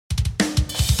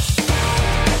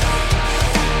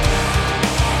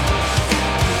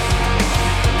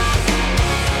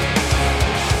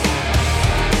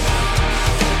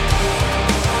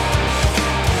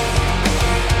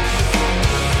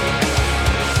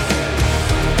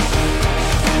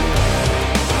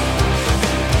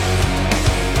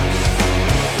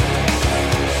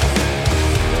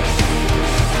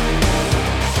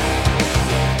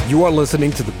You are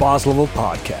listening to the Boss Level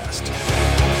Podcast.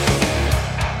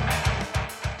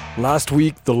 Last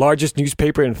week, the largest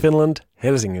newspaper in Finland,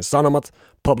 Helsingin Sanomat,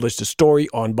 published a story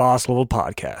on Boss Level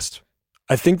Podcast.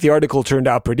 I think the article turned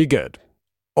out pretty good.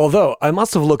 Although, I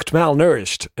must have looked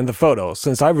malnourished in the photo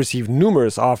since I've received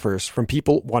numerous offers from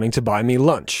people wanting to buy me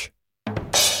lunch.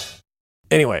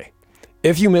 Anyway,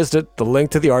 if you missed it, the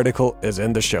link to the article is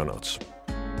in the show notes.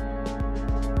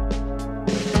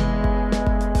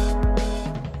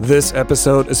 This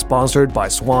episode is sponsored by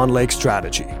Swan Lake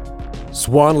Strategy.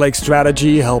 Swan Lake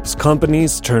Strategy helps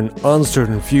companies turn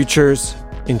uncertain futures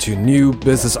into new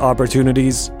business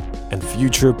opportunities and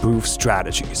future-proof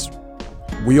strategies.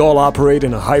 We all operate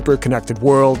in a hyper-connected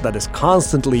world that is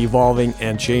constantly evolving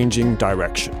and changing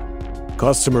direction.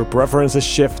 Customer preferences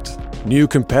shift, new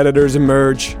competitors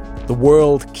emerge, the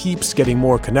world keeps getting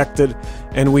more connected,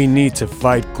 and we need to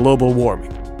fight global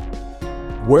warming.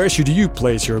 Where should you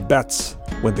place your bets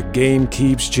when the game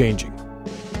keeps changing?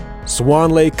 Swan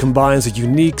Lake combines a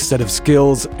unique set of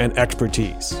skills and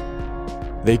expertise.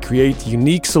 They create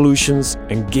unique solutions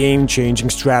and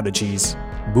game-changing strategies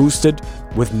boosted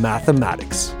with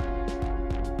mathematics.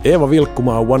 Eva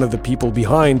Vilkkuma, one of the people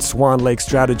behind Swan Lake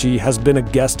Strategy, has been a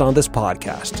guest on this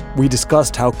podcast. We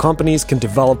discussed how companies can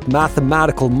develop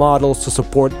mathematical models to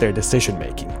support their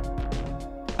decision-making.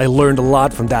 I learned a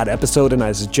lot from that episode, and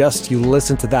I suggest you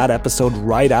listen to that episode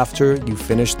right after you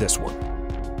finish this one.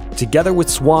 Together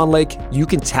with Swan Lake, you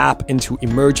can tap into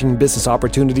emerging business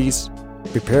opportunities,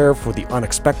 prepare for the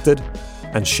unexpected,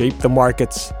 and shape the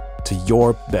markets to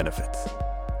your benefit.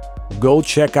 Go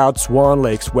check out Swan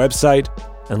Lake's website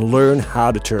and learn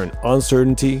how to turn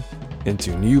uncertainty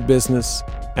into new business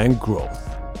and growth.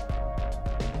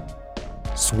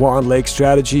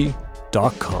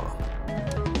 SwanLakeStrategy.com.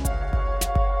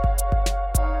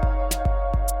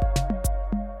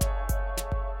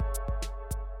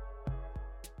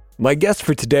 My guest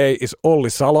for today is Olli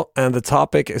Salo, and the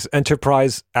topic is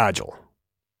Enterprise Agile.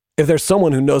 If there's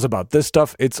someone who knows about this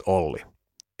stuff, it's Olli.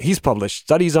 He's published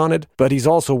studies on it, but he's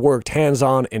also worked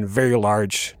hands-on in very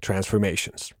large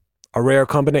transformations. A rare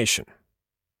combination.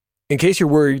 In case you're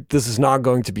worried, this is not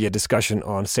going to be a discussion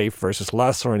on safe versus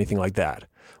less or anything like that.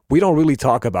 We don't really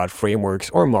talk about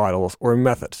frameworks or models or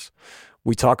methods.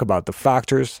 We talk about the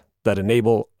factors that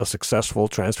enable a successful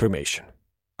transformation.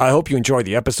 I hope you enjoy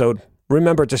the episode.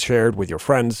 Remember to share it with your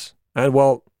friends and,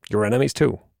 well, your enemies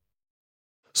too.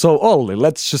 So, Olli,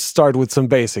 let's just start with some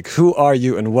basic. Who are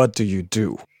you and what do you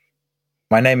do?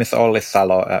 My name is Olli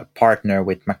Salo, a partner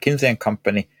with McKinsey &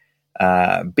 Company.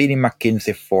 Been in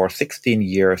McKinsey for 16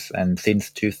 years, and since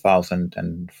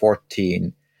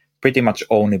 2014, pretty much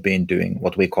only been doing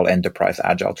what we call enterprise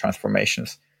agile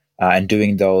transformations, and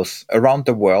doing those around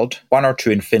the world, one or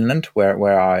two in Finland,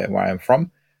 where I'm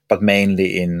from, but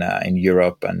mainly in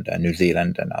Europe and New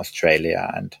Zealand and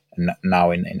Australia and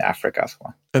now in Africa as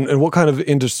well. And what kind of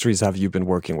industries have you been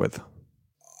working with?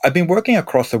 I've been working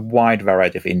across a wide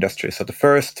variety of industries. So the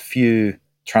first few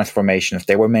transformations,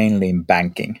 they were mainly in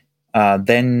banking.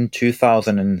 Then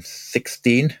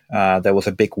 2016, there was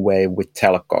a big wave with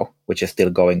telco, which is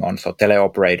still going on. So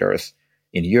teleoperators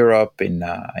in Europe, in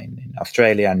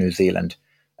Australia, New Zealand.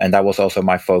 And that was also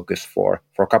my focus for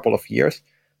a couple of years.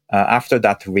 After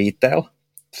that, retail,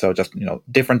 so just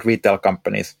different retail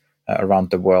companies around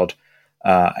the world,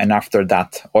 and after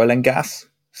that, oil and gas.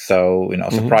 So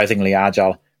surprisingly,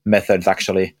 agile methods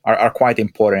actually are quite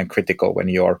important and critical when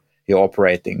you're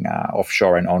operating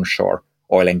offshore and onshore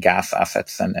oil and gas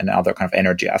assets and other kind of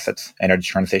energy assets, energy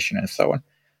transition, and so on.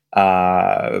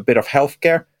 A bit of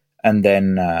healthcare, and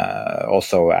then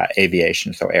also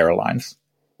aviation, so airlines,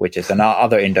 which is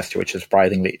another industry which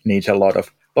surprisingly needs a lot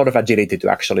of agility to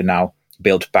actually now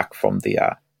build back from the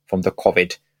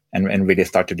COVID and really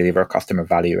start to deliver customer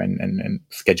value and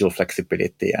schedule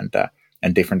flexibility and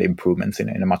different improvements in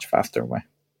a much faster way.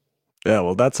 Yeah,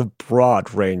 well, that's a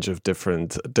broad range of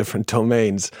different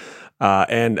domains.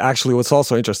 And actually, what's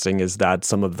also interesting is that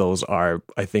some of those are,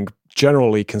 I think,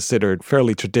 generally considered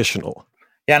fairly traditional.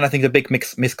 Yeah, and I think the big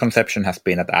misconception has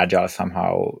been that agile is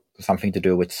somehow something to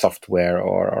do with software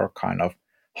or kind of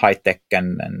high tech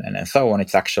and so on.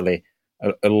 It's actually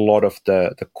a lot of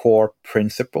the core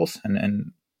principles,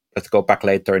 and let's go back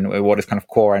later in what is kind of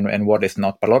core and what is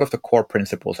not. But a lot of the core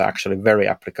principles are actually very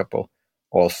applicable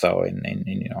also in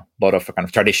a lot of kind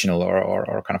of traditional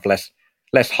or kind of less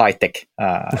high tech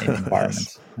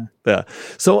environments. Yeah.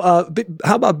 So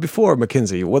how about before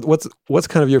McKinsey? What's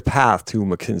kind of your path to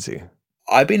McKinsey?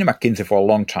 I've been in McKinsey for a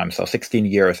long time, so 16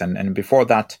 years, and before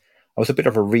that, I was a bit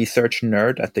of a research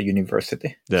nerd at the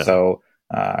university. Yeah. So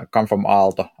come from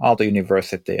Aalto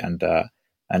University, and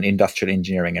and industrial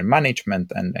engineering and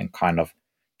management, and kind of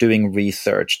doing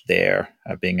research there,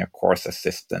 being a course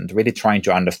assistant, really trying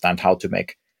to understand how to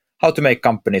make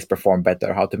companies perform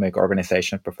better, how to make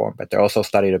organizations perform better. Also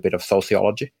studied a bit of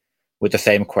sociology with the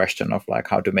same question of like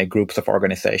how to make groups of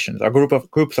organizations or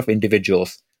groups of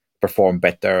individuals perform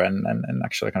better and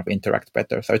actually kind of interact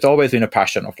better. So it's always been a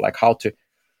passion of like how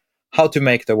to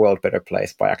make the world a better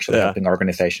place by actually helping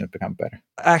organizations become better.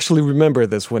 I actually remember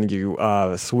this when you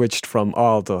switched from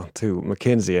Aalto to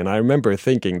McKinsey, and I remember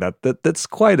thinking that's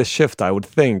quite a shift, I would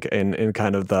think, in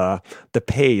kind of the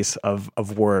pace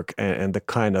of work and the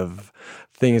kind of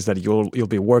things that you'll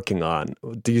be working on.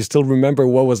 Do you still remember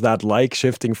what was that like,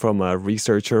 shifting from a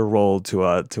researcher role to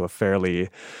a fairly,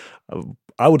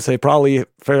 I would say probably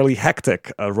fairly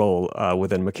hectic role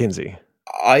within McKinsey?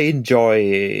 I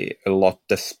enjoy a lot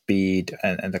the speed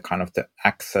and the kind of the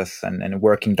access and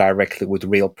working directly with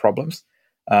real problems.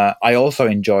 I also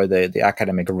enjoy the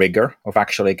academic rigor of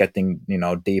actually getting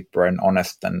deeper and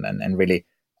honest and really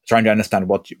trying to understand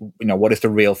what is the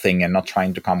real thing and not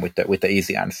trying to come with the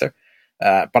easy answer.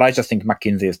 But I just think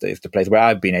McKinsey is the place where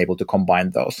I've been able to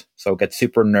combine those. So get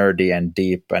super nerdy and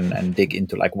deep and dig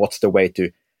into like what's the way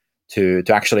to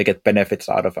actually get benefits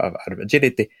out of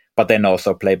agility, but then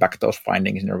also play back those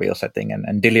findings in a real setting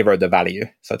and deliver the value.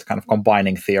 So it's kind of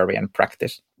combining theory and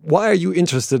practice. Why are you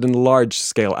interested in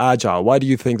large-scale agile? Why do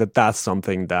you think that that's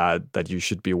something that you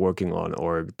should be working on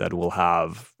or that will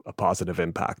have a positive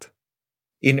impact?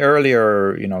 In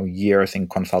earlier years in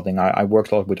consulting, I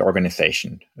worked a lot with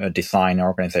organization design,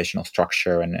 organizational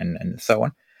structure, and so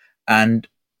on. And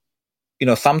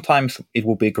sometimes it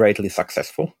will be greatly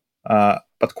successful.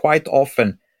 But quite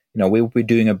often, we will be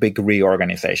doing a big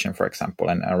reorganization, for example.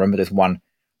 And I remember this one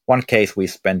case we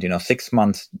spent, 6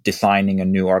 months designing a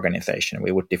new organization.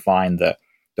 We would define the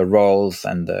roles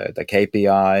and the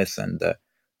KPIs and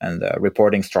the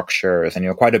reporting structures,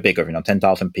 and quite a big of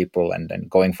 10,000 people, and then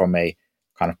going from a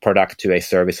kind of product to a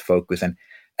service focus,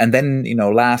 and then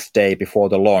last day before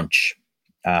the launch,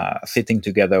 sitting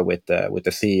together with the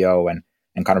CEO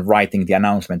and kind of writing the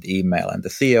announcement email, and the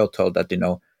CEO told that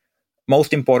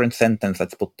most important sentence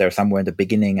that's put there somewhere in the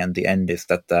beginning and the end is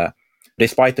that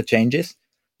despite the changes,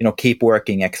 keep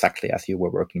working exactly as you were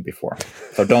working before.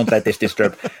 So don't let this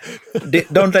disturb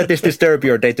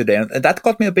your day to day. And that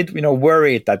got me a bit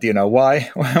worried that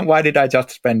why did I just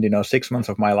spend 6 months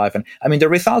of my life? And I mean the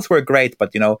results were great,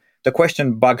 but the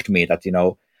question bugged me that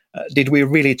did we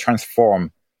really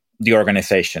transform the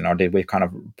organization, or did we kind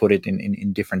of put it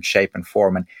in different shape and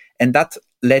form? And that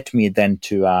led me then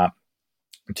to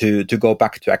go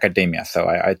back to academia. So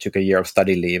I took a year of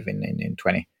study leave in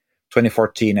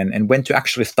 2014 and went to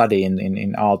actually study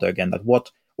in Aalto again, that what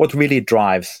really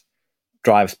drives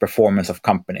performance of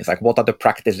companies, like what are the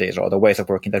practices or the ways of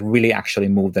working that really actually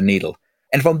move the needle.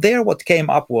 And from there, what came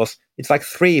up was, it's like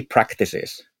 3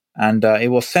 practices. And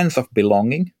it was sense of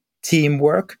belonging,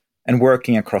 teamwork, and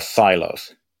working across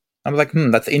silos. I was like,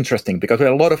 that's interesting, because there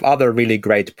are a lot of other really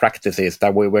great practices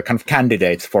that were kind of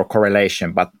candidates for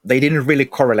correlation, but they didn't really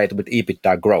correlate with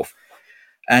EBITDA growth.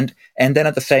 And then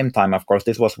at the same time, of course,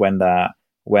 this was when the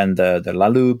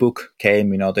Laloux book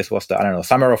came. This was the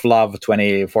Summer of Love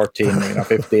 2014,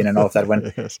 15, and all of that.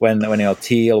 When Yes. when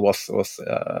Thiel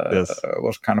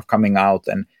was kind of coming out,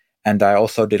 and I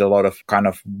also did a lot of kind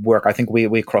of work. I think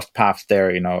we crossed paths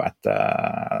there, at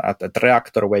the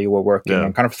Reactor where you were working,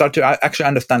 and kind of start to actually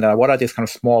understand what are these kind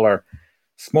of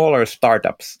smaller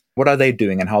startups, what are they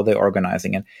doing and how they're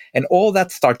organizing, and all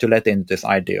that start to let in this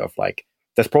idea of like,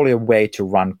 there's probably a way to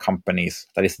run companies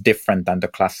that is different than the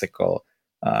classical,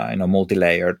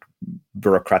 multi-layered,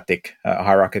 bureaucratic,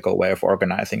 hierarchical way of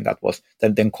organizing that was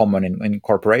then common in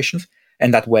corporations,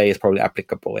 and that way is probably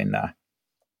applicable in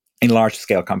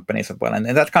large-scale companies as well. And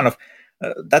that kind of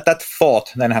that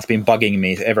thought then has been bugging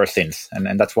me ever since,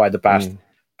 and that's why the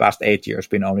past 8 years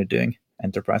been only doing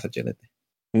enterprise agility.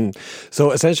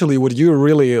 So essentially, what you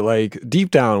really like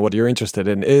deep down, what you're interested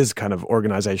in is kind of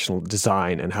organizational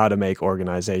design and how to make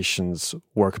organizations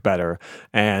work better.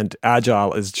 And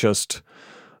agile is just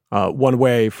one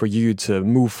way for you to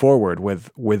move forward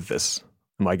with this.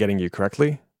 Am I getting you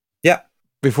correctly? Yeah.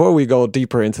 Before we go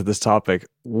deeper into this topic,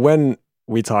 when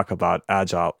we talk about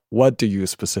agile, what do you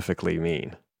specifically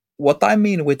mean? What I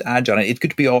mean with agile, it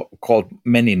could be called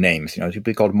many names. It could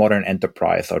be called modern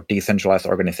enterprise or decentralized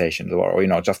organizations, or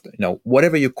just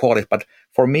whatever you call it. But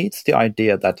for me, it's the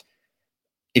idea that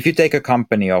if you take a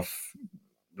company of,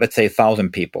 let's say,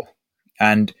 1,000 people,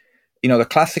 and the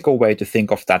classical way to think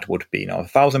of that would be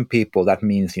 1,000 people. That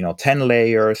means 10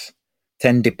 layers,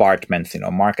 10 departments.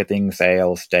 Marketing,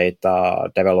 sales,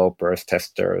 data, developers,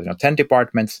 testers. 10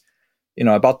 departments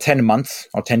about 10 months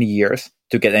or 10 years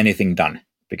to get anything done,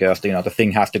 because the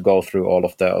thing has to go through all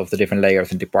of the different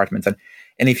layers and departments.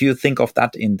 And if you think of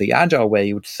that in the agile way,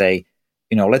 you would say,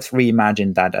 let's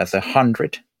reimagine that as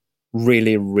 100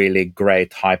 really, really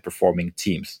great high performing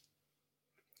teams.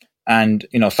 And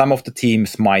some of the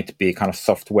teams might be kind of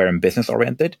software and business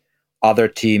oriented. Other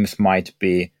teams might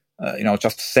be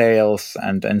just sales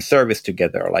and service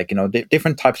together, like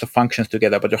different types of functions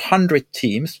together. But 100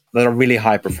 teams that are really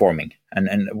high performing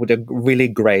and with a really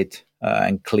great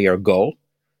and clear goal,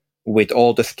 with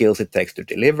all the skills it takes to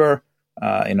deliver,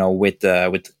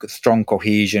 with strong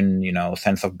cohesion,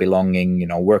 sense of belonging,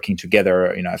 working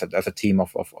together, as a team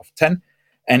of 10,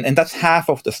 and that's half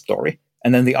of the story.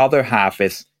 And then the other half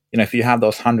is, if you have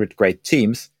those 100 great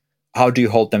teams, how do you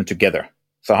hold them together?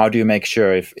 So how do you make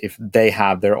sure if they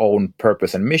have their own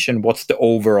purpose and mission, what's the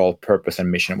overall purpose and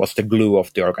mission? What's the glue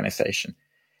of the organization?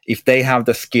 If they have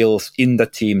the skills in the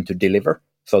team to deliver,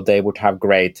 so they would have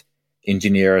great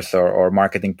engineers or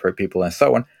marketing people and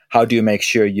so on, how do you make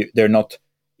sure they're not,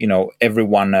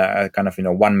 everyone kind of,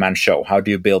 one-man show? How do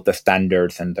you build the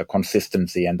standards and the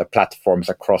consistency and the platforms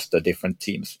across the different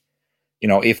teams?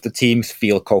 If the teams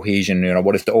feel cohesion,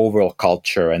 what is the overall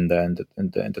culture and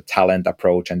the talent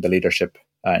approach and the leadership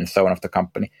and so on of the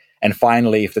company? And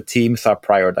finally, if the teams are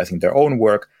prioritizing their own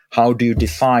work, how do you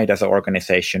decide as an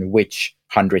organization which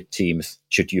 100 teams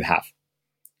should you have?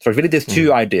 So really there's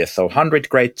two ideas. So 100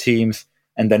 great teams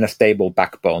and then a stable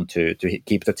backbone to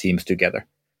keep the teams together.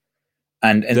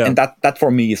 And that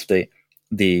for me is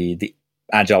the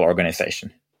agile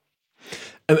organization.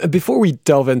 And before we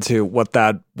delve into what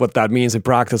that means in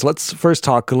practice, let's first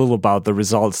talk a little about the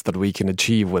results that we can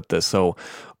achieve with this. So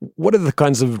what are the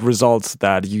kinds of results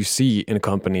that you see in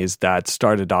companies that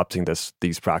start adopting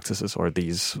these practices or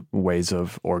these ways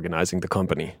of organizing the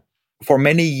company? For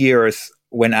many years,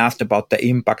 when asked about the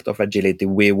impact of agility,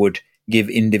 we would give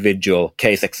individual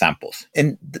case examples.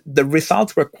 And the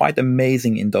results were quite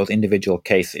amazing in those individual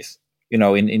cases. In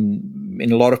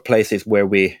a lot of places where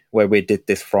we did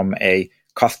this from a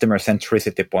customer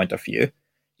centricity point of view,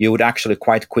 you would actually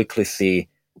quite quickly see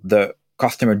the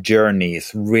customer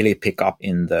journeys really pick up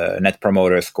in the net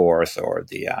promoter scores or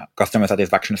the customer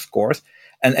satisfaction scores.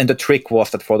 And the trick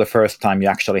was that for the first time, you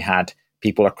actually had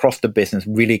people across the business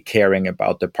really caring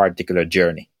about the particular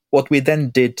journey. What we then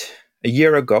did a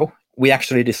year ago, we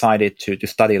actually decided to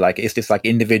study, is this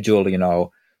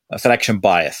individual, selection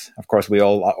bias? Of course, we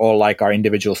all like our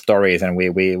individual stories, and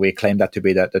we claim that to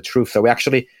be the truth. So we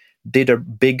actually did a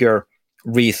bigger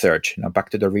research, back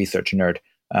to the research nerd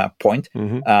point,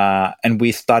 and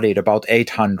we studied about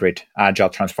 800 agile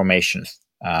transformations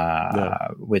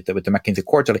with the McKinsey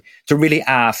Quarterly to really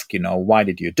ask, why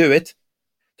did you do it?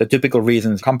 The typical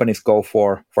reasons companies go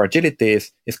for agility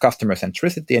is customer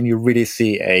centricity, and you really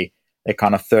see a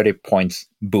kind of 30 points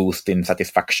boost in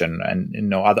satisfaction.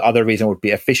 And other reason would be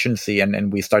efficiency,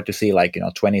 and we start to see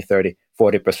 20, 30,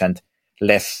 40%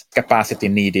 less capacity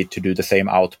needed to do the same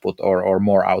output or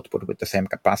more output with the same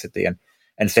capacity,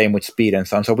 and same with speed and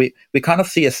so on. So we kind of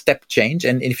see a step change,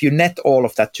 and if you net all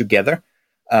of that together,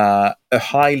 a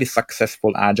highly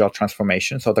successful agile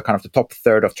transformation, so the kind of the top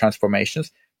third of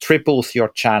transformations, triples your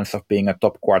chance of being a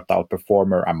top quartile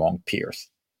performer among peers.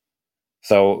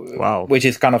 So, wow. Which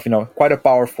is kind of quite a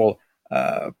powerful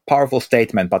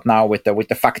statement. But now with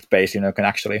the fact base, can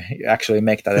actually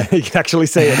make that. You can actually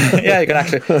say it. Yeah, you can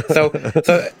actually.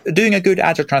 So doing a good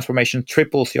agile transformation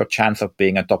triples your chance of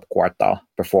being a top quartile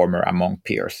performer among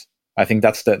peers. I think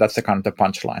that's the kind of the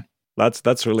punchline.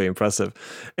 That's really impressive.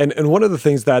 And one of the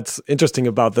things that's interesting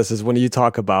about this is when you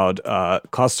talk about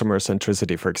customer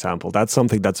centricity, for example, that's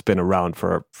something that's been around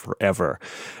for forever.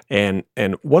 And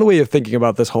one way of thinking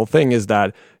about this whole thing is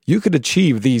that you could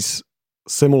achieve these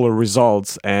similar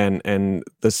results and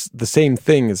the same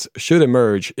things should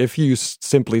emerge if you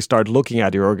simply start looking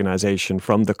at your organization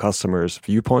from the customer's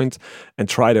viewpoint and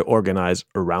try to organize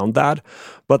around that.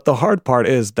 But the hard part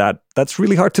is that that's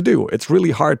really hard to do. It's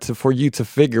really hard for you to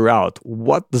figure out,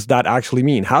 what does that actually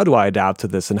mean? How do I adapt to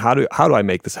this, and how do I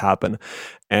make this happen?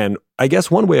 And I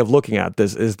guess one way of looking at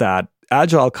this is that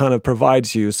Agile kind of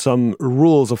provides you some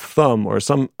rules of thumb or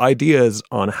some ideas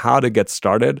on how to get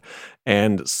started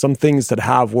and some things that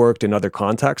have worked in other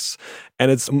contexts.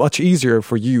 And it's much easier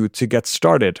for you to get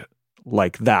started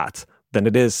like that than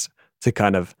it is to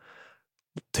kind of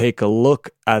take a look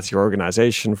at your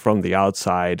organization from the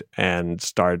outside and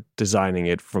start designing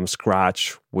it from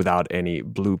scratch without any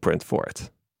blueprint for it.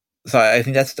 So I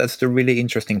think that's the really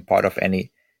interesting part of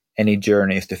any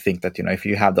journey, is to think that, if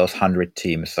you have those 100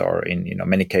 teams, or in,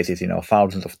 many cases,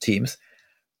 thousands of teams,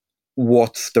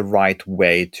 what's the right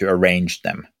way to arrange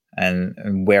them?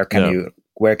 and where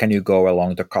can you go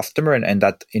along the customer, and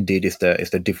that indeed is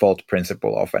the default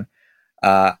principle often.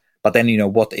 But then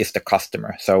what is the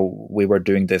customer? So we were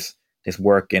doing this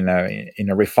work in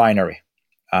a refinery,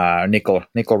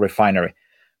 nickel refinery,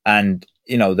 and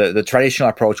the traditional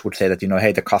approach would say that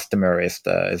hey, the customer is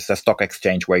the stock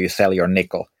exchange where you sell your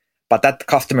nickel. But that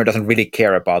customer doesn't really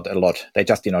care about a lot. They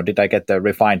just, did I get the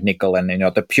refined nickel? And,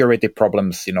 the purity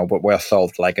problems, were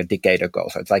solved like a decade ago.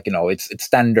 So it's like, it's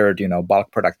standard,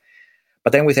 bulk product.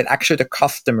 But then we said, actually, the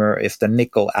customer is the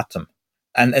nickel atom.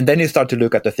 And then you start to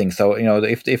look at the thing. So,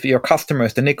 if your customer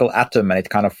is the nickel atom and it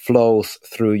kind of flows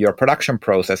through your production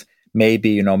process,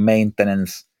 maybe,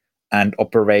 maintenance and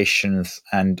operations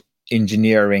and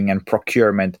engineering and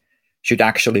procurement should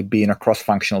actually be in a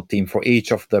cross-functional team for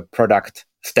each of the product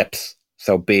steps.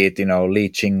 So be it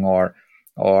leaching or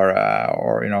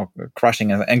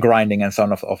crushing and grinding and so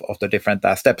on of the different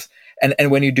steps.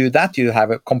 And when you do that, you have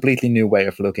a completely new way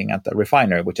of looking at the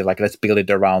refinery, which is like, let's build it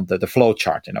around the flow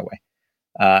chart in a way.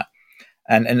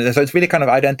 And so it's really kind of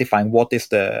identifying what is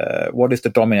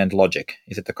the dominant logic.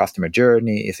 Is it the customer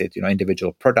journey? Is it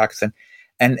individual products?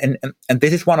 And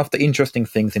this is one of the interesting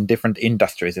things in different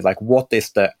industries. Is like what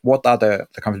are the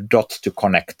kind of dots to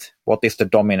connect? What is the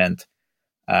dominant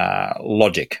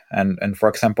logic? And for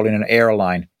example, in an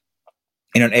airline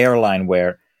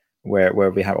where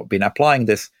we have been applying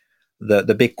this,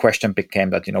 the big question became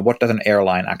that what does an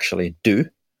airline actually do?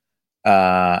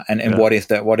 What is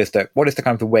the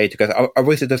kind of the way to, because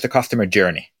obviously there's the customer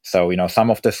journey. So some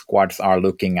of the squads are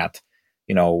looking at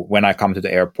when I come to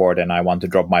the airport and I want to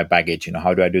drop my baggage,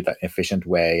 how do I do that in an efficient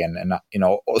way? And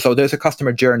so there's a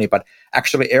customer journey, but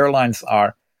actually airlines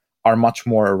are much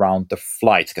more around the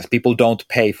flights because people don't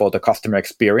pay for the customer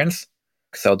experience.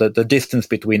 So the distance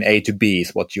between A to B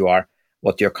is what you're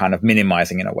kind of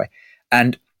minimizing in a way.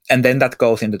 And then that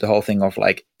goes into the whole thing of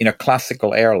like in a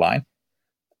classical airline,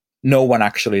 no one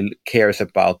actually cares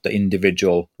about the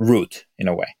individual route in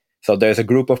a way. So there's a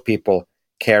group of people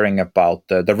caring about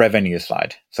the revenue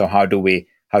side. So how do we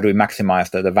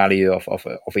maximize the value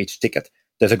of each ticket?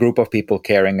 There's a group of people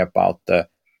caring about the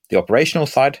operational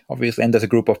side, obviously, and there's a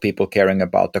group of people caring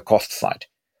about the cost side.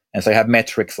 And so you have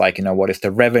metrics like, what is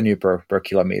the revenue per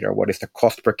kilometer? What is the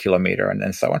cost per kilometer?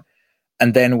 And so on.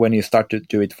 And then when you start to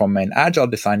do it from an agile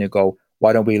design, you go,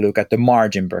 why don't we look at the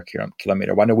margin per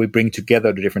kilometer? Why don't we bring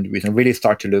together the different views and really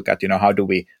start to look at, how do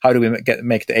we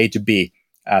make the A to B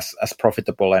as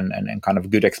profitable and kind of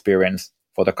good experience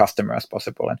for the customer as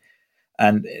possible?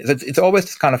 And it's always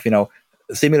this kind of,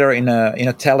 similar in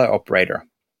a teleoperator.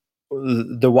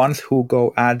 The ones who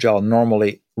go agile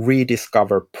normally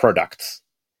rediscover products.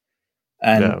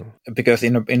 And because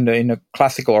in a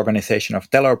classical organization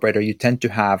of teleoperator, you tend to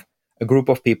have a group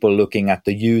of people looking at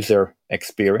the user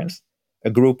experience, a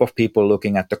group of people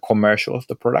looking at the commercial of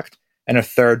the product, and a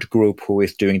third group who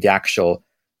is doing the actual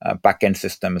backend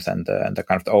systems and the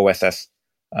kind of the OSS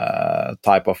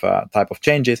type of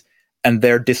changes, and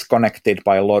they're disconnected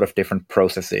by a lot of different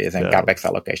processes and CapEx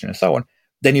allocation and so on.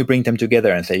 Then you bring them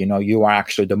together and say, you are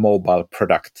actually the mobile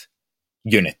product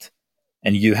unit,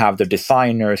 and you have the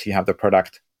designers, you have the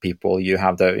product people, you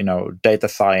have the data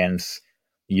science,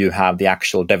 you have the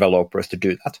actual developers to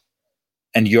do that,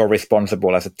 and you're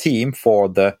responsible as a team for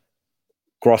the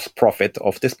gross profit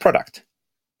of this product.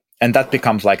 And that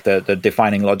becomes like the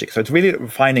defining logic. So it's really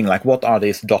finding like what are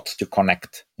these dots to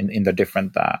connect in the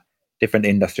different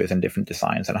industries and different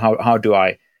designs, and how do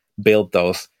I build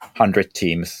those 100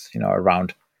 teams,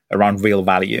 around real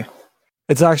value.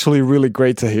 It's actually really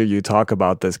great to hear you talk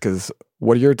about this, because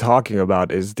what you're talking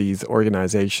about is these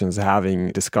organizations having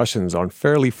discussions on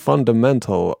fairly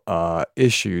fundamental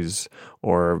issues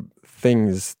or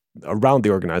things around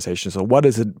the organization. So what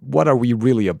is it? What are we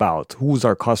really about? Who's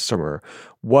our customer?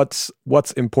 What's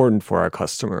important for our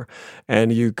customer?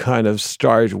 And you kind of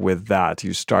start with that.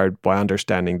 You start by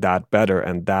understanding that better,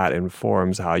 and that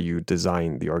informs how you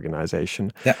design the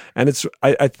organization. Yeah. And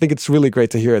I think it's really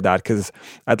great to hear that, because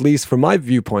at least from my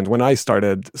viewpoint, when I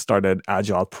started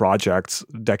agile projects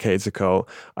decades ago,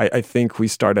 I think we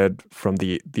started from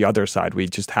the other side. We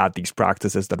just had these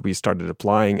practices that we started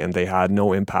applying, and they had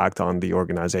no impact on the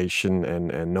organization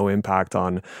and no impact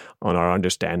on our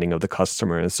understanding of the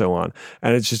customer and so on.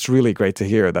 And it's just really great to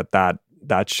hear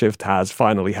that shift has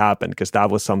finally happened, because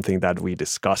that was something that we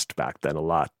discussed back then a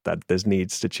lot, that this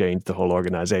needs to change the whole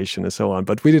organization and so on.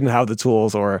 But we didn't have the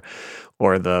tools or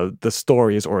the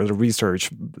stories or the research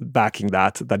backing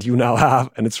that you now have.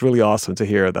 And it's really awesome to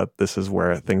hear that this is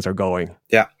where things are going.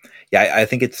 Yeah. I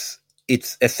think it's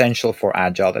essential for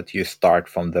Agile that you start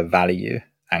from the value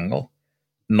angle,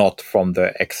 not from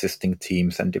the existing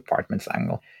teams and departments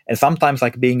angle. And sometimes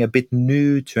like being a bit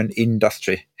new to an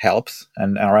industry helps.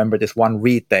 And I remember this one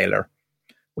retailer,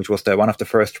 which was one of the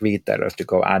first retailers to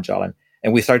go agile.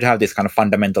 And we started to have these kind of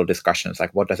fundamental discussions,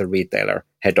 like what does a retailer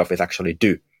head office actually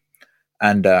do?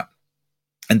 And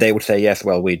they would say, yes,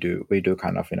 well, we do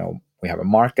kind of, we have a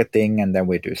marketing, and then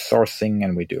we do sourcing,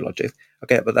 and we do logistics.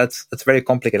 Okay, but that's very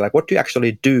complicated. Like, what do you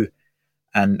actually do?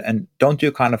 And don't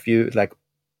you kind of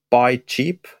buy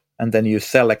cheap and then you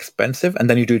sell expensive, and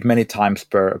then you do it many times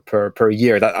per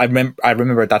year? That I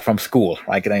remember that from school,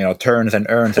 like turns and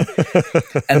earns,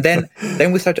 and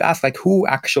then we start to ask, like, who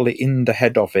actually in the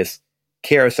head office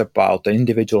cares about the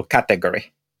individual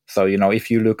category? So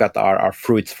if you look at our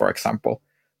fruits, for example,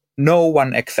 no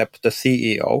one except the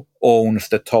CEO owns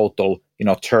the total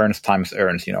turns times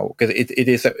earns, because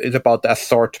it's about the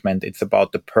assortment, it's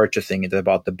about the purchasing, it's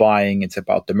about the buying, it's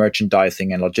about the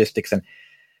merchandising and logistics,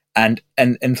 and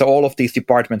so all of these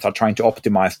departments are trying to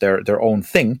optimize their own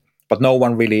thing, but no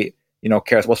one really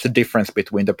cares what's the difference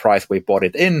between the price we bought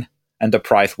it in and the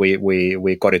price we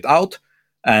got it out,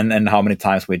 and how many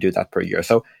times we do that per year.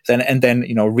 So then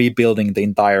rebuilding the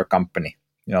entire company,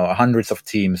 hundreds of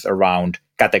teams around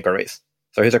categories.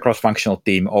 So here's a cross-functional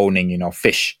team owning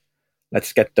fish.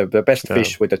 Let's get the best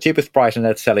fish with the cheapest price, and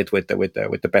let's sell it with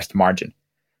the best margin.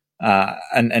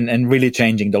 And really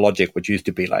changing the logic, which used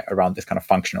to be like around this kind of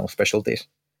functional specialties.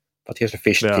 But here's a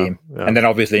fish team. Yeah. And then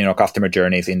obviously, customer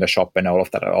journeys in the shop and all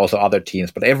of that are also other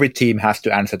teams. But every team has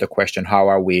to answer the question, how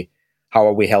are we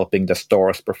helping the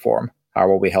stores perform? How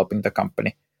are we helping the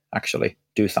company actually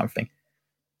do something?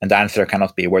 And the answer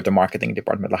cannot be we're the marketing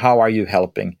department. How are you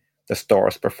helping the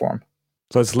stores perform?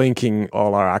 So it's linking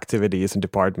all our activities and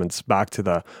departments back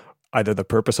to either the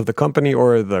purpose of the company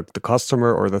or the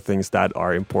customer or the things that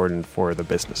are important for the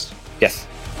business. Yes.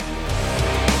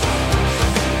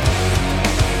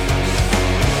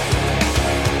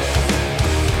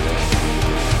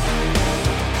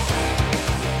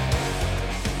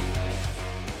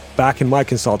 Back in my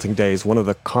consulting days, one of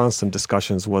the constant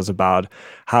discussions was about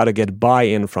how to get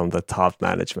buy-in from the top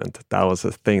management. That was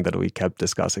a thing that we kept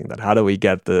discussing, that how do we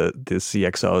get the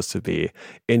CXOs to be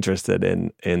interested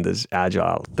in this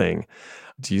agile thing?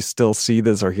 Do you still see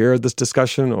this or hear this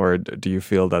discussion, or do you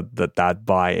feel that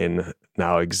buy-in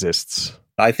now exists?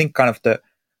 I think kind of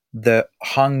the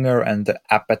hunger and the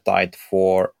appetite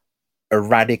for a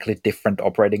radically different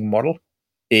operating model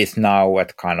is now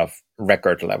at kind of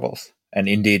record levels. And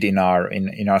indeed, in our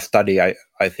study,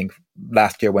 I think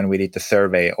last year when we did the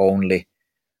survey, only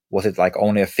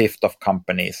a fifth of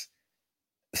companies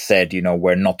said,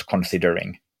 we're not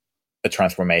considering a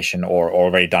transformation or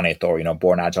already done it or,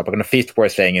 born agile. But a fifth were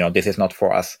saying, this is not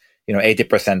for us.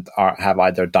 80% have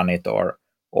either done it or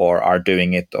are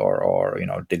doing it or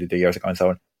did it years ago and so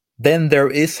on. Then there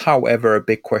is, however, a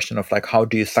big question of how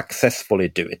do you successfully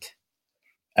do it?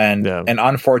 And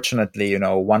unfortunately,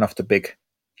 one of the big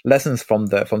lessons from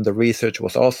the research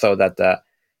was also that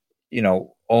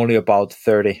only about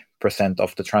 30%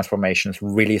 of the transformations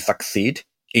really succeed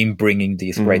in bringing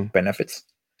these great benefits.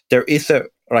 There is a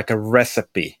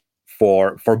recipe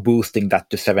for boosting that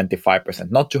to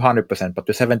 75%, not to 100%, but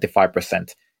to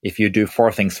 75% if you do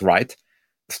 4 things right.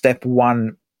 Step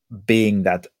 1 being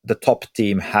that the top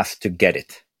team has to get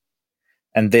it.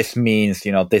 And this means,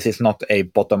 this is not a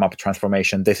bottom-up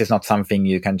transformation. This is not something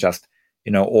you can just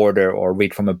order or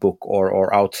read from a book or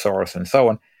outsource and so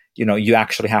on. You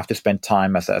actually have to spend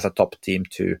time as a top team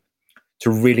to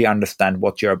really understand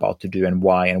what you're about to do and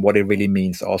why, and what it really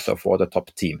means also for the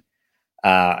top team.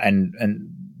 And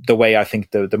the way I think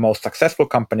the most successful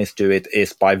companies do it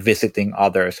is by visiting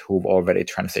others who've already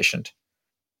transitioned.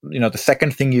 The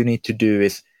second thing you need to do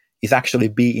is actually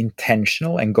be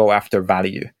intentional and go after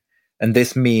value. And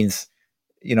this means,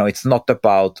 it's not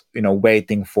about,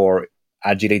 waiting for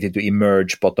agility to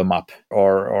emerge bottom up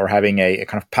or having a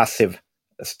kind of passive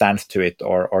stance to it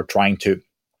or trying to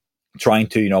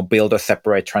build a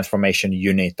separate transformation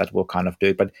unit that will kind of do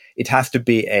it. But it has to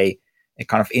be a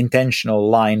kind of intentional,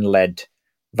 line-led,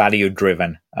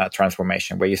 value-driven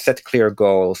transformation where you set clear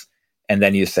goals and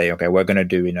then you say, okay, we're going to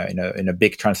do in a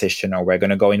big transition, or we're going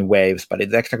to go in waves, but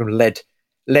it's actually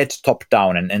led top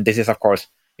down. And this is, of course,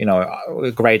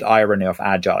 a great irony of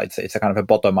agile. It's a kind of a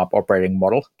bottom-up operating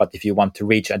model, but if you want to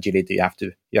reach agility, you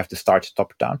have to start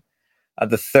top down.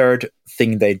 The third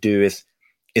thing they do is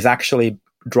actually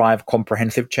drive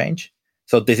comprehensive change.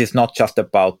 So this is not just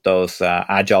about those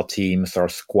agile teams or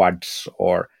squads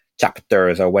or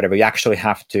chapters or whatever. You actually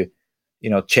have to,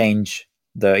 change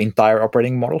the entire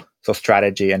operating model. So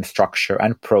strategy and structure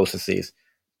and processes,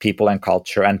 people and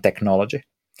culture and technology.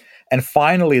 And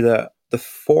finally, the the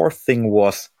fourth thing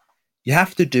was you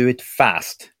have to do it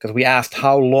fast, because we asked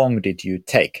how long did you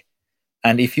take?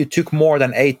 And if you took more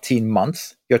than 18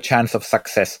 months, your chance of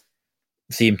success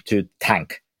seemed to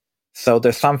tank. So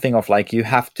there's something of like, you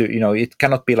have to, it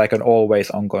cannot be like an always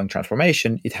ongoing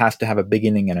transformation. It has to have a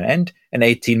beginning and an end. And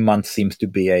 18 months seems to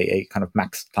be a kind of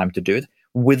max time to do it.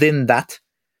 Within that,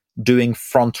 doing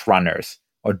front runners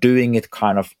or doing it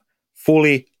kind of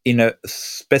fully in a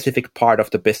specific part of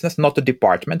the business, not the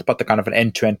department, but the kind of an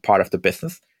end-to-end part of the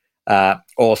business,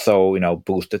 also,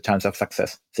 boost the chance of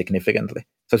success significantly.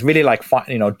 So it's really like,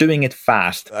 doing it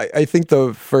fast. I think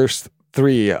the first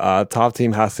three, top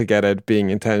team has to get it, being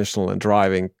intentional and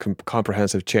driving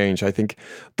comprehensive change. I think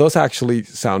those actually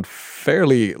sound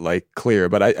fairly like clear,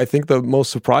 but I think the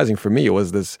most surprising for me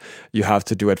was this: you have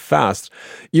to do it fast.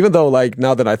 Even though, like,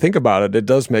 now that I think about it, it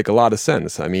does make a lot of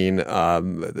sense. I mean,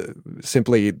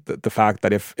 simply the fact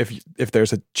that if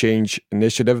there's a change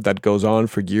initiative that goes on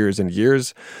for years and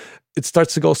years, it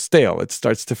starts to go stale. It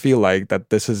starts to feel like that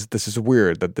this is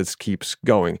weird, that this keeps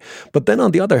going. But then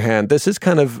on the other hand, this is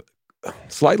kind of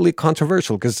slightly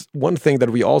controversial, because one thing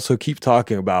that we also keep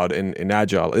talking about in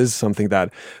Agile is something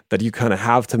that you kind of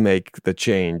have to make the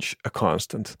change a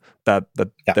constant, that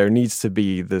there needs to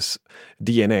be this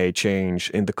DNA change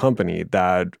in the company,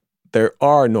 that there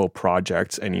are no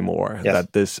projects anymore,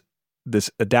 that this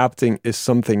adapting is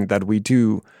something that we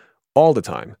do all the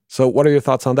time. So what are your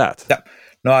thoughts on that? Yeah.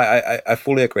 No, I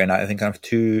fully agree. And I think kind of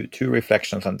two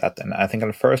reflections on that. And I think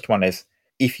the first one is,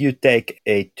 if you take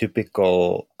a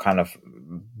typical kind of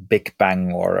big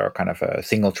bang or kind of a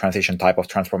single transition type of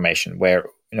transformation, where,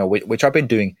 which I've been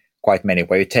doing quite many,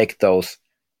 where you take those,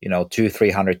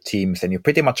 200-300 teams and you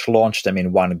pretty much launch them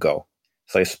in one go.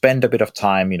 So you spend a bit of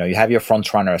time, you have your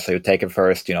front runner. So you take it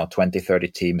first,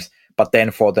 20-30 teams, but then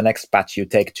for the next batch, you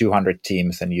take 200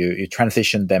 teams and you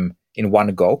transition them in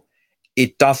one go.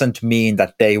 It doesn't mean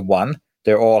that day one,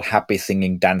 they're all happy,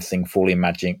 singing, dancing, fully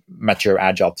mature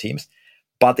agile teams.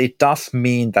 But it does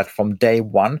mean that from day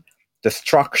one, the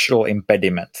structural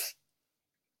impediments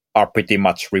are pretty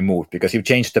much removed, because you've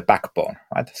changed the backbone,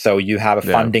 right? So you have a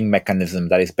funding mechanism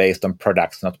that is based on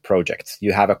products, not projects.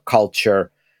 You have a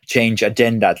culture change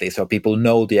agenda, at least, so people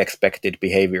know the expected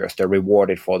behaviors. They're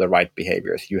rewarded for the right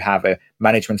behaviors. You have a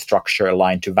management structure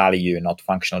aligned to value, not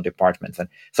functional departments. And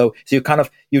so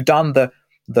you've done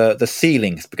the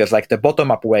ceilings, because like the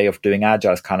bottom-up way of doing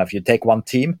Agile is kind of, you take one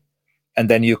team, and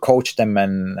then you coach them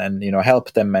and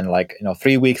help them, and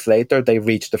 3 weeks later they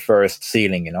reach the first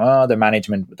ceiling. The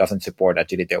management doesn't support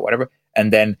agility or whatever,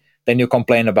 and then you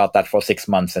complain about that for 6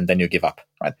 months, and then you give up,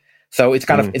 right? So it's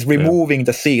kind of it's removing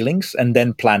the ceilings and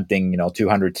then planting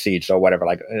 200 seeds or whatever,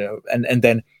 and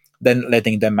then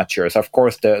letting them mature. So of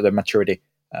course the maturity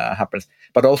happens,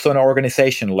 but also on an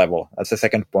organization level. That's the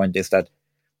second point, is that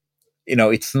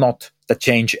it's not the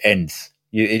change ends.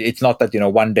 It's not that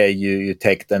one day you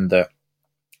take then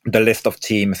the list of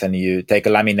teams and you take a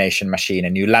lamination machine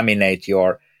and you laminate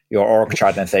your org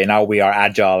chart and say, now we are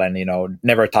agile, and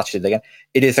never touch it again.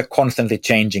 It is a constantly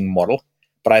changing model,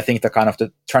 but I think the kind of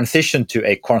the transition to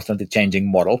a constantly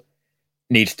changing model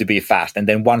needs to be fast, and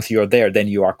then once you're there, then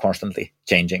you are constantly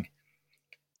changing.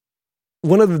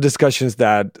 One of the discussions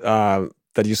that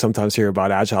you sometimes hear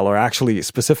about Agile, or actually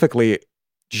specifically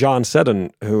John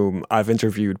Seddon, whom I've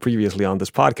interviewed previously on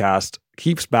this podcast,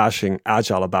 keeps bashing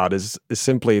Agile about is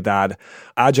simply that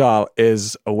Agile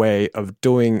is a way of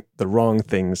doing the wrong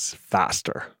things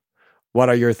faster. What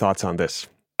are your thoughts on this?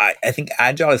 I think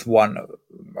Agile is one,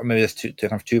 or maybe there's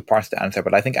two parts to answer,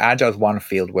 but I think Agile is one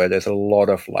field where there's a lot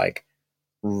of like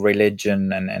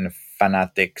religion and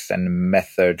fanatics and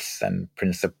methods and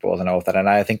principles and all of that. And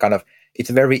I think kind of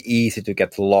it's very easy to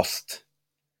get lost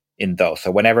in those. So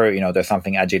whenever there's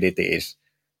something, agility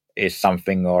is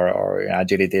something, or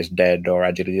agility is dead, or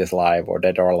agility is live, or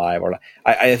dead or alive, or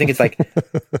I think it's like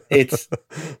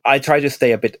I try to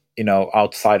stay a bit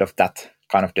outside of that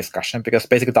kind of discussion, because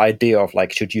basically the idea of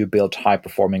like, should you build high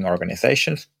performing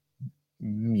organizations?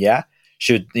 Yeah.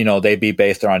 Should they be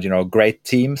based around great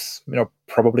teams?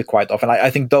 Probably quite often. I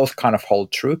think those kind of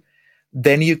hold true.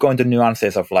 Then you go into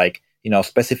nuances of like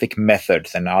specific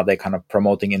methods, and are they kind of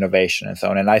promoting innovation and so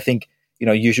on. And I think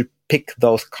you should pick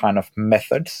those kind of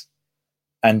methods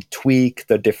and tweak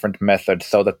the different methods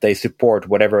so that they support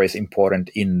whatever is important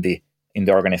in the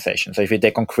organization. So if you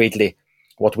take concretely,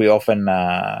 what we often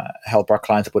help our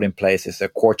clients put in place is a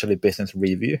quarterly business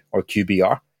review, or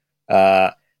QBR,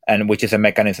 and which is a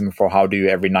mechanism for how do you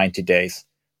every 90 days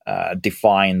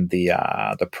define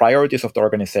the priorities of the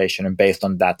organization, and based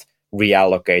on that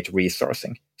reallocate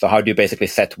resourcing. So how do you basically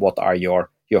set what are your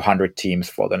 100 teams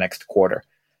for the next quarter?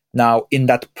 Now, in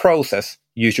that process,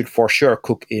 you should for sure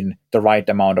cook in the right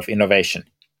amount of innovation.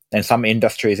 In some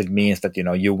industries, it means that,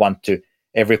 you want to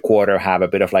every quarter have a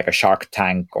bit of like a Shark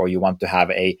Tank, or you want to have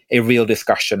a real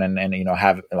discussion and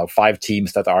have 5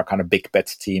 teams that are kind of big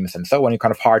bets teams and so on. You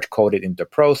kind of hard code it into the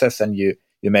process, and you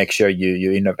make sure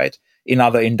you innovate. In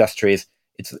other industries,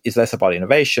 it's less about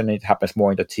innovation. It happens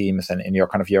more in the teams, and in your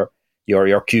kind of your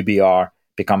QBR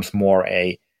becomes more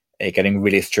a getting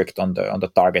really strict on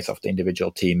the targets of the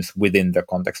individual teams within the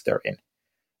context they're in.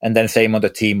 And then same on the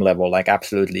team level, like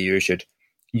absolutely you should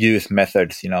use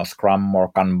methods, Scrum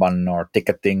or Kanban or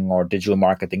ticketing or digital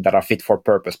marketing that are fit for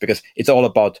purpose, because it's all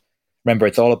about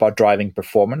driving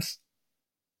performance.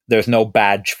 There's no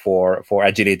badge for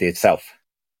agility itself.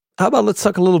 How about let's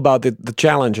talk a little about the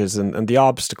challenges and the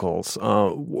obstacles.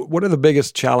 What are the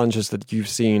biggest challenges that you've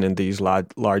seen in these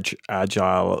large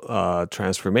agile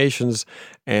transformations?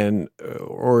 And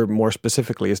or more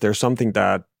specifically, is there something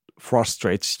that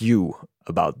frustrates you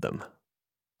about them?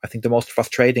 I think the most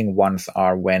frustrating ones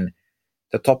are when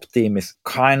the top team is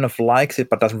kind of likes it,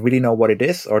 but doesn't really know what it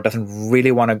is, or doesn't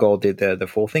really want to go the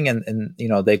full thing. And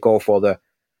they go for the,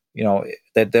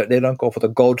 they don't go for the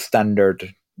gold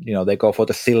standard. They go for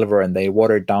the silver, and they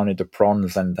water it down into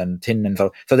bronze and then tin. And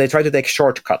so they try to take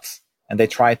shortcuts, and they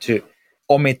try to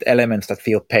omit elements that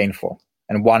feel painful.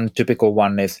 And one typical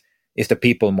one is the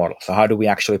people model. So how do we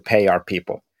actually pay our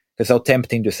people? It's so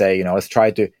tempting to say, let's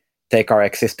try to take our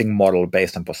existing model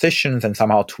based on positions and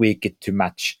somehow tweak it to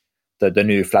match the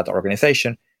new flat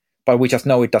organization. But we just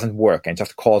know it doesn't work, and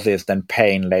just causes then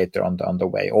pain later on the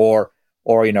way. Or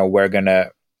we're going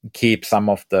to keep some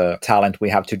of the talent we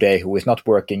have today who is not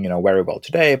working, very well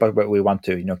today, but we want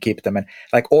to, keep them. And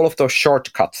like all of those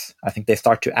shortcuts, I think they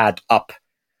start to add up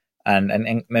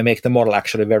and make the model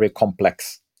actually very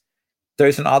complex. There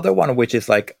is another one, which is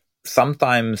like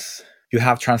sometimes you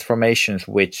have transformations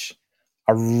which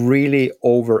are really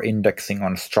over-indexing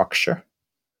on structure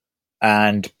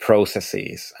and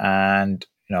processes and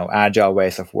agile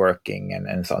ways of working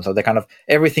and so on. So they kind of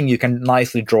everything you can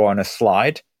nicely draw on a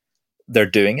slide, they're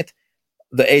doing it.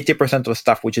 The 80% of the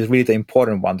stuff, which is really the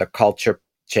important one, the culture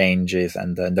changes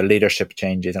and the leadership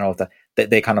changes and all of that,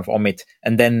 they kind of omit.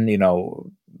 And then,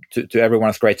 to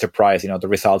everyone's great surprise, the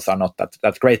results are not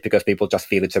that's great, because people just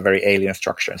feel it's a very alien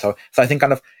structure. And so I think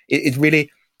kind of it's really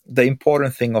the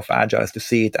important thing of Agile is to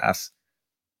see it as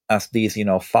these,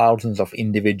 thousands of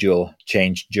individual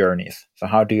change journeys. So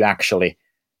how do you actually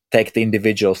take the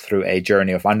individuals through a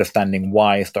journey of understanding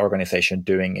why is the organization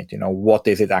doing it? What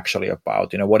is it actually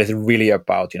about? What is it really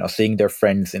about? Seeing their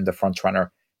friends in the front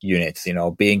runner units,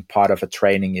 being part of a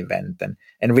training event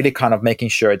and really kind of making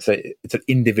sure it's an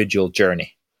individual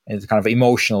journey. It's kind of an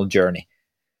emotional journey.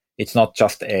 It's not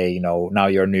just a, now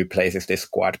your new place is this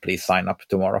squad, please sign up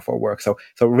tomorrow for work. So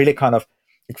really kind of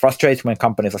it frustrates when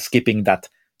companies are skipping that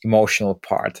emotional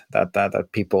part, that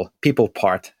people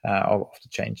part of the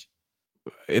change.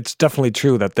 It's definitely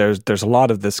true that there's a lot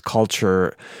of this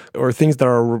culture or things that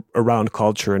are around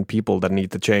culture and people that need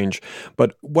to change.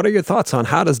 But what are your thoughts on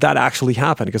how does that actually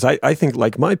happen? Because I think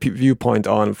like my viewpoint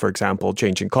on, for example,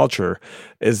 changing culture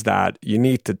is that you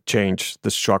need to change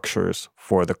the structures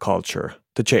for the culture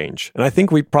to change. And I think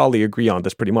we probably agree on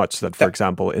this pretty much that, for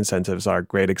example, incentives are a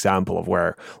great example of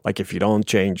where, like, if you don't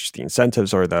change the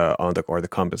incentives or the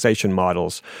compensation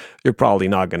models, you're probably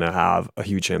not going to have a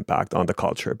huge impact on the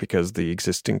culture, because the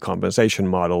existing compensation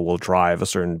model will drive a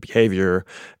certain behavior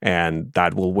and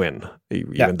that will win.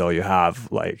 Even though you have,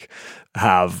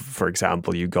 for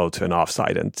example, you go to an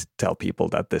offsite and tell people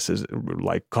that this is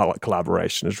like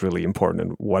collaboration is really important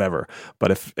and whatever.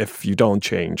 But if you don't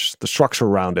change the structure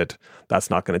around it, that's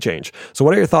not going to change. So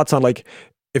what are your thoughts on, like,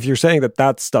 if you're saying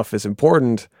that stuff is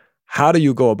important, how do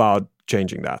you go about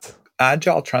changing that?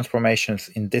 Agile transformations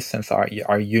in this sense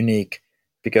are unique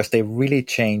because they really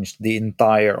change the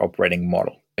entire operating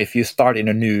model. If you start in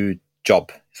a new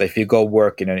job, so if you go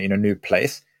work in a new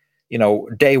place,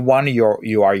 day one,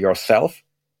 you are yourself.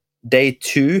 Day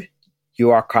two, you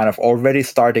are kind of already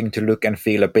starting to look and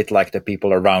feel a bit like the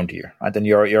people around you. And then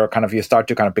you start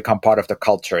to kind of become part of the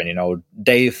culture. And,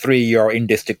 day three, you're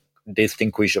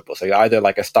indistinguishable. So you're either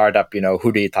like a startup,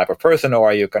 hoodie type of person, or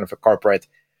are you kind of a corporate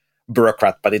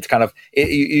bureaucrat? But it's kind of,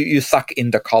 you suck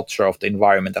in the culture of the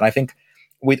environment. And I think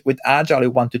with Agile,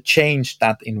 you want to change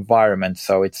that environment.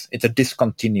 So it's a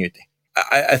discontinuity.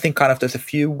 I think kind of there's a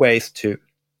few ways to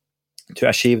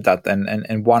achieve that,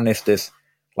 and one is this,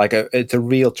 like it's a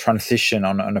real transition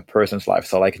on a person's life.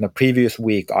 So like in the previous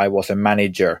week, I was a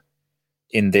manager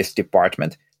in this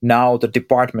department. Now the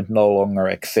department no longer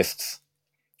exists,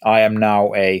 I am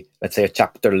now let's say a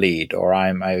chapter lead, or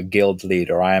I'm a guild lead,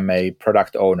 or I am a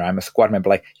product owner, I'm a squad member.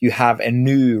 Like, you have a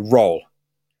new role.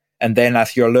 And then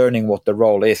as you're learning what the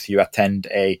role is, you attend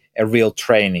a real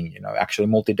training, actually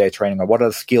multi-day training, or what are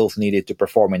the skills needed to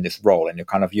perform in this role. And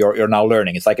you're now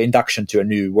learning. It's like an induction to a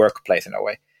new workplace in a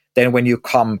way. Then when you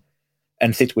come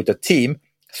and sit with a team,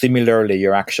 similarly,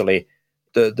 you're actually,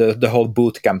 the whole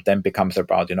boot camp then becomes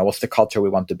about, what's the culture we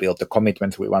want to build, the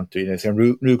commitments we want to, it's a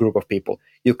new group of people.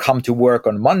 You come to work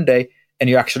on Monday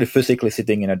and you're actually physically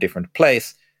sitting in a different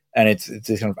place. And it's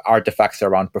these kind of artifacts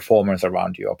around performance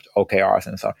around you, OKRs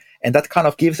and so on. And that kind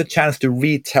of gives a chance to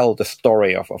retell the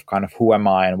story of kind of who am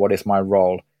I and what is my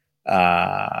role,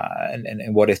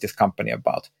 and what is this company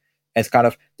about. And it's kind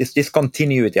of this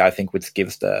continuity, I think, which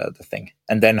gives the thing.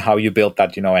 And then how you build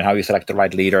that, and how you select the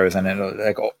right leaders. And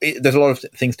there's a lot of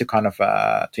things to kind of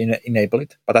to enable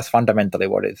it. But that's fundamentally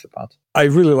what it's about. I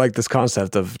really like this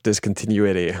concept of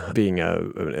discontinuity being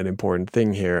an important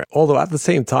thing here. Although at the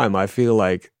same time, I feel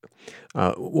like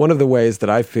one of the ways that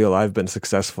I feel I've been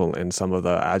successful in some of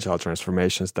the agile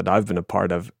transformations that I've been a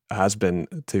part of has been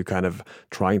to kind of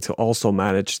trying to also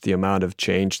manage the amount of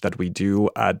change that we do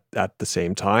at the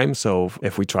same time. So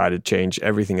if we try to change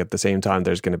everything at the same time,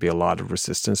 there's going to be a lot of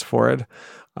resistance for it.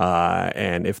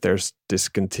 And if there's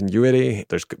discontinuity,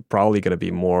 there's probably going to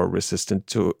be more resistance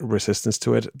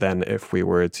to it than if we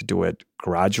were to do it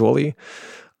gradually.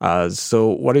 So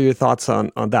what are your thoughts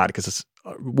on that? Because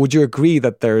would you agree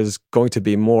that there's going to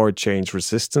be more change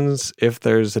resistance if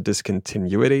there's a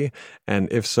discontinuity?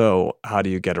 And if so, how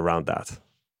do you get around that?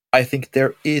 I think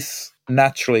there is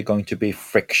naturally going to be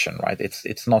friction, right?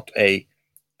 It's not a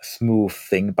smooth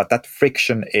thing, but that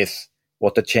friction is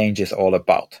what the change is all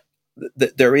about.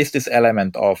 There is this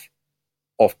element of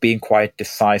being quite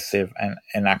decisive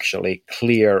and actually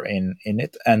clear in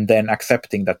it, and then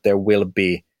accepting that there will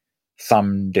be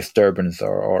some disturbance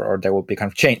or there will be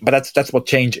kind of change. But that's what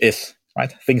change is,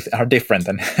 right? Things are different,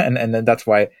 and that's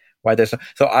why there's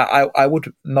so I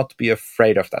would not be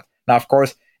afraid of that. Now, of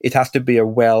course, it has to be a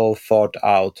well thought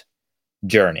out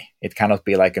journey. It cannot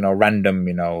be like random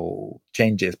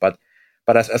changes, but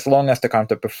as long as the kind of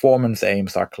the performance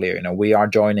aims are clear, we are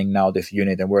joining now this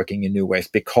unit and working in new ways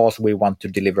because we want to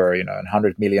deliver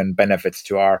 100 million benefits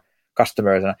to our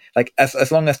customers, and like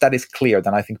as long as that is clear,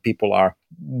 then I think people are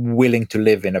willing to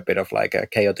live in a bit of like a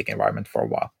chaotic environment for a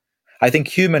while. I think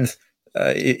humans,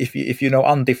 if you know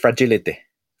anti-fragility,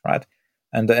 right,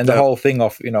 and the whole thing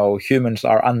of humans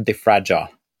are anti-fragile,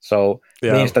 so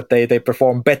it means that they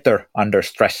perform better under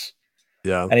stress.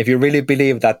 Yeah, and if you really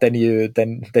believe that, then you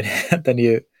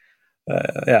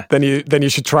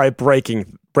should try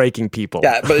breaking people.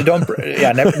 Yeah, but don't.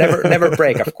 Yeah, never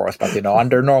break, of course. But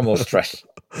under normal stress,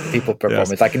 people perform.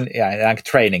 Yes. It's like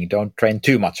training. Don't train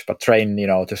too much, but train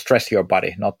to stress your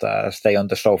body, not stay on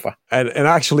the sofa. And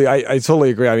actually, I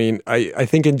totally agree. I mean, I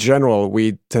think in general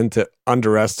we tend to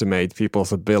underestimate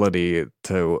people's ability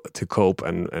to cope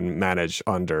and manage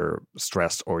under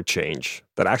stress or change.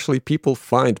 That actually people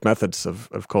find methods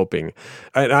of coping.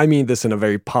 And I mean this in a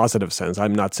very positive sense.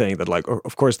 I'm not saying that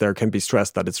of course there can be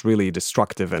stress that it's really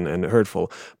destructive and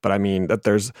hurtful, but I mean that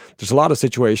there's a lot of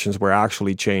situations where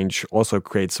actually change also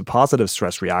creates a positive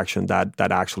stress reaction that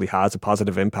actually has a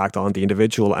positive impact on the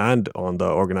individual and on the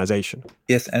organization.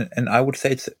 Yes, and I would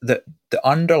say it's the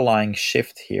underlying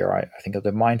shift here, I think, of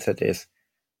the mindset is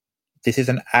this is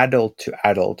an adult to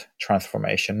adult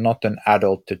transformation, not an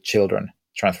adult to children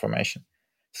transformation.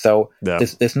 So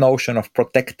this notion of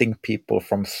protecting people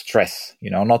from stress,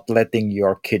 not letting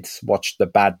your kids watch the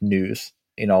bad news,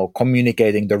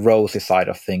 communicating the rosy side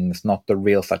of things, not the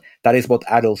real side. That is what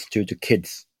adults do to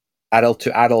kids. Adult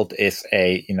to adult is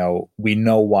we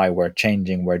know why we're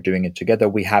changing, we're doing it together,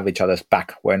 we have each other's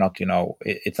back. We're not,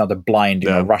 it's not a blind,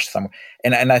 rush somewhere.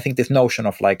 And I think this notion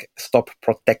of stop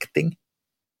protecting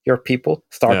your people,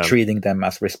 start treating them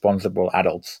as responsible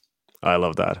adults. I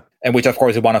love that. And which, of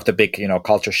course, is one of the big,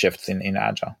 culture shifts in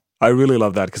Agile. I really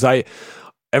love that because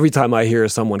every time I hear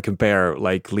someone compare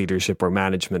leadership or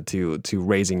management to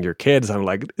raising your kids, I'm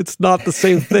like, it's not the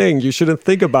same thing. You shouldn't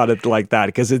think about it like that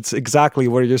because it's exactly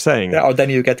what you're saying. Yeah, or then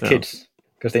you get kids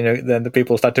because then the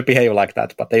people start to behave like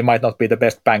that, but they might not be the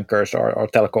best bankers or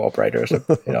telco operators.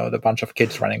 The bunch of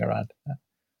kids running around.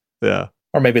 Yeah.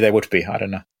 Or maybe they would be. I don't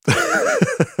know.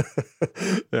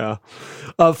 Yeah.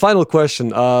 Final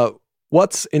question.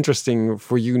 What's interesting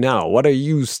for you now? What are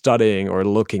you studying or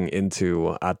looking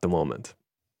into at the moment?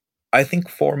 I think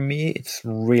for me, it's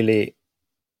really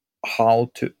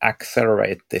how to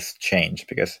accelerate this change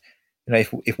because,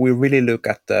 if we really look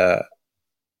at the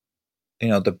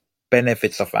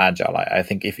benefits of Agile, I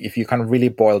think if you kind of really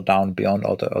boil down beyond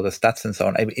all the stats and so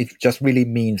on, it just really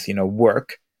means,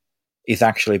 work is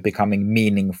actually becoming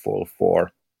meaningful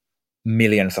for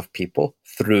millions of people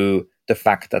through the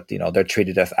fact that, they're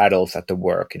treated as adults at the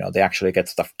work, they actually get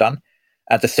stuff done.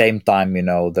 At the same time,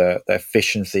 the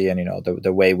efficiency and,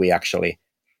 the way we actually,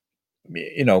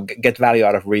 get value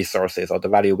out of resources, or the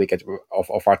value we get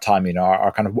of our time,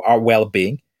 our kind of our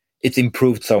well-being, it's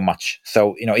improved so much.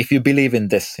 So, if you believe in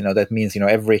this, that means,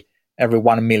 every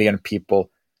 1 million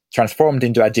people transformed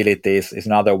into agility is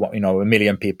another, 1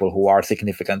 million people who are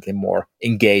significantly more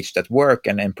engaged at work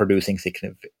and producing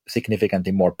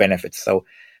significantly more benefits.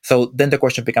 So then the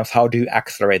question becomes, how do you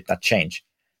accelerate that change?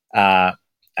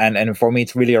 And for me,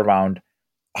 it's really around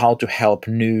how to help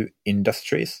new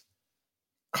industries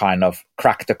kind of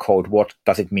crack the code. What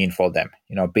does it mean for them?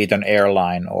 Be it an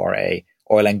airline or a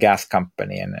oil and gas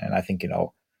company. And I think,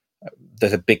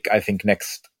 there's a big, I think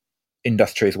next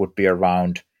industries would be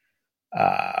around,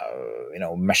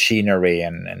 machinery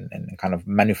and kind of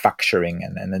manufacturing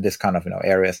and this kind of,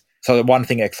 areas. So the one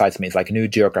thing that excites me is like new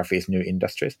geographies, new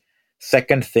industries.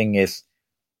 Second thing is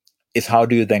how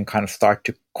do you then kind of start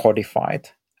to codify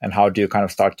it? And how do you kind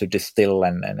of start to distill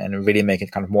and really make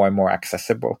it kind of more and more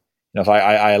accessible? So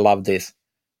I love this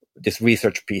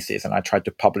research pieces, and I try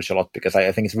to publish a lot because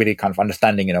I think it's really kind of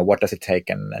understanding, what does it take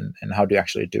and how do you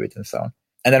actually do it and so on.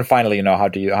 And then finally, how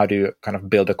do you kind of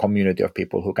build a community of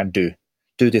people who can do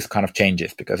this kind of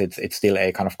changes, because it's still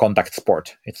a kind of contact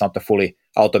sport. It's not the fully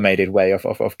automated way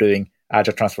of doing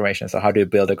agile transformation. So how do you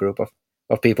build a group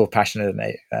of people passionate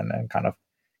and kind of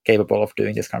capable of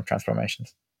doing this kind of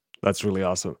transformations? That's really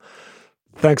awesome.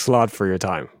 Thanks a lot for your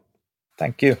time.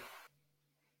 Thank you.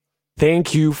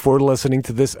 Thank you for listening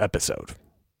to this episode.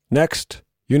 Next,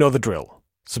 you know the drill.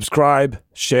 Subscribe,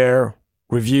 share,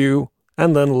 review,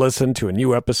 and then listen to a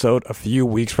new episode a few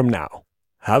weeks from now.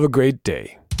 Have a great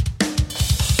day.